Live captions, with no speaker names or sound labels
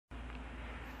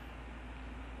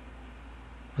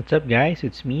What's up guys,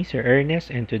 it's me Sir Ernest,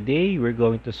 and today we're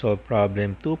going to solve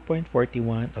problem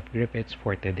 2.41 of Griffiths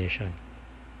 4th edition.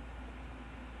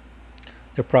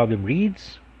 The problem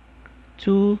reads,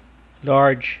 two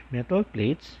large metal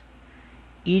plates,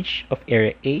 each of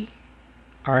area A,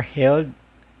 are held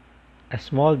a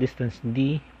small distance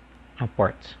d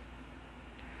apart.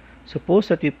 Suppose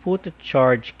that we put a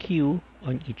charge Q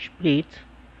on each plate.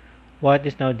 What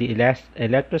is now the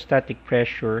electrostatic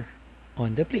pressure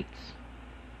on the plates?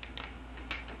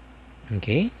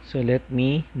 Okay, so let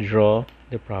me draw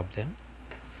the problem.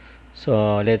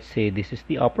 So let's say this is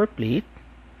the upper plate.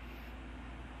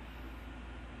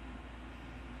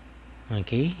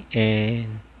 Okay,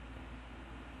 and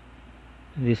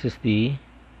this is the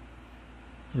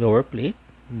lower plate.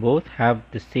 Both have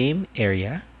the same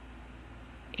area,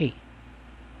 A.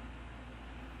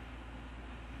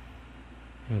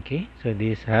 Okay, so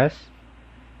this has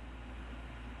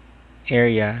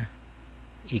area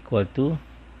equal to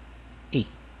A,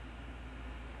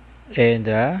 and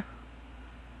the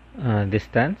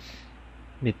distance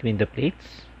between the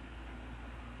plates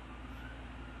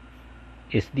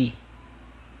is D.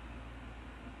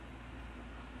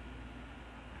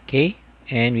 Okay,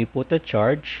 and we put a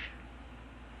charge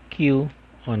Q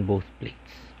on both plates.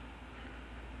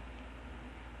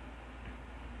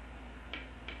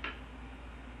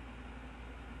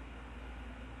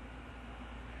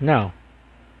 Now,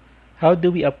 how do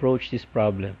we approach this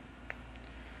problem?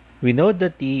 We know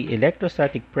that the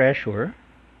electrostatic pressure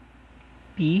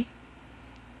P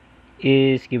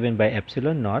is given by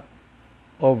epsilon naught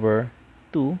over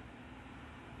 2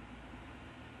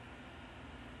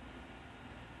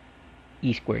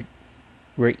 E squared,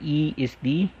 where E is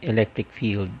the electric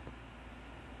field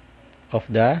of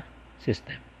the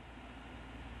system.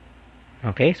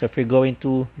 Okay, so if we're going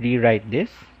to rewrite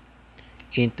this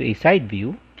into a side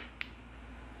view,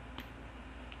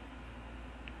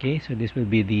 okay, so this will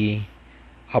be the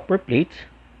upper plate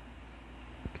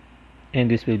and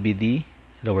this will be the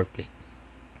lower plate.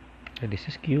 So this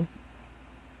is Q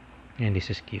and this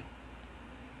is Q.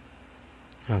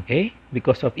 Okay,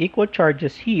 because of equal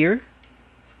charges here,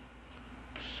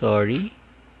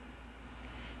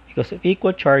 because of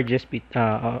equal charges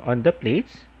on the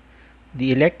plates,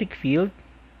 the electric field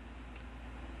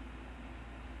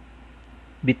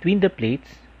between the plates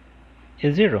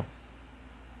is 0.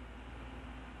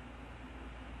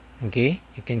 Okay,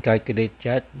 you can calculate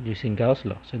that using Gauss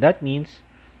law. So that means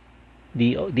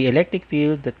the electric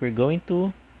field that we're going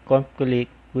to calculate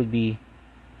will be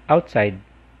outside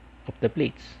of the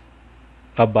plates,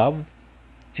 above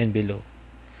and below.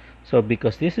 So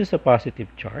because this is a positive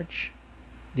charge,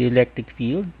 the electric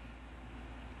field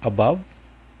above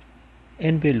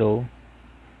and below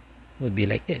would be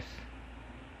like this.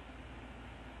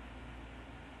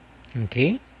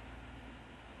 Okay,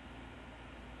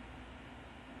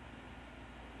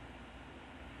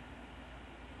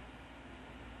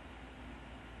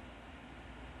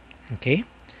 okay,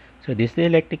 so this is the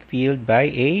electric field by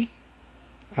a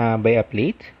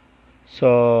plate.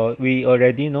 So we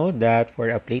already know that for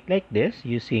a plate like this,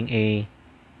 using a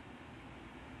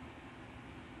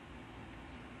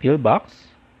pillbox,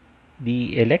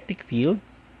 the electric field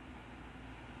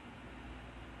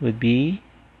would be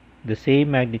the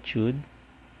same magnitude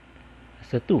as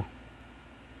the 2.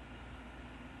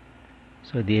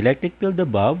 So the electric field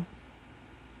above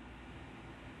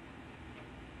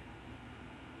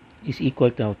is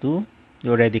equal now to,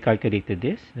 you already calculated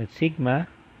this, that's sigma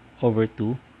over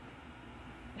 2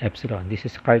 epsilon. This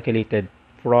is calculated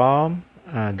from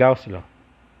Gauss law.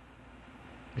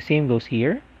 The same goes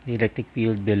here. The electric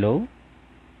field below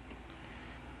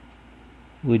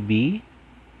would be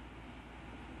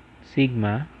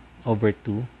sigma over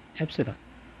 2 epsilon.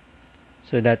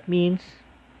 So that means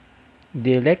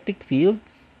the electric field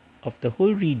of the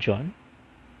whole region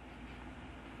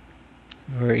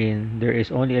wherein there is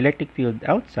only electric field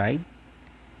outside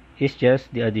is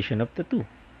just the addition of the 2.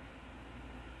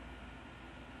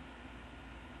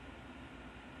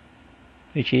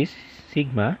 Which is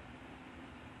sigma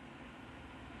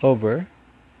over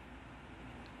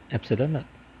epsilon naught.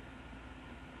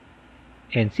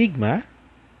 And sigma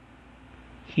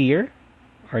here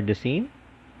are the same,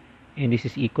 and this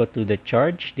is equal to the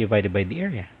charge divided by the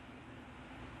area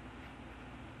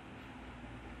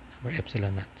over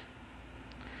epsilon naught.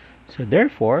 So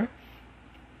therefore,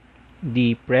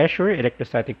 the pressure,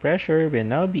 electrostatic pressure, will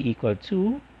now be equal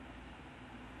to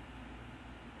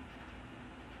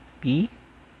P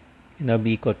will now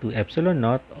be equal to epsilon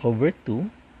naught over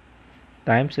 2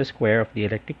 times the square of the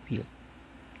electric field,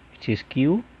 which is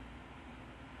Q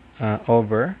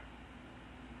over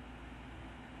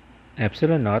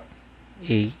epsilon naught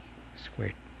A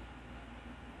squared.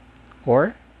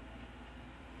 Or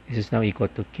this is now equal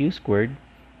to Q squared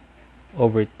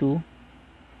over 2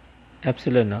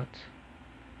 epsilon naught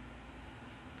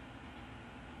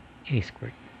A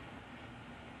squared.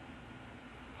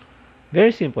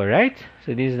 Very simple, right?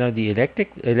 So this is now the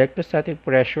electrostatic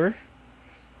pressure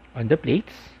on the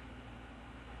plates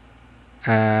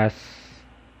as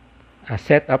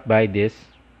set up by this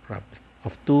problem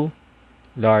of two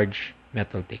large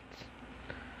metal plates.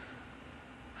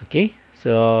 Okay,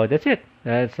 so that's it.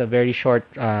 That's a very short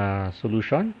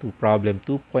solution to problem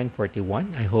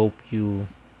 2.41. I hope you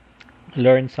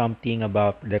learned something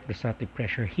about electrostatic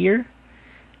pressure here,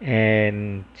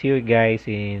 and see you guys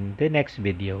in the next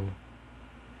video.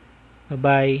 Bye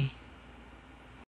bye.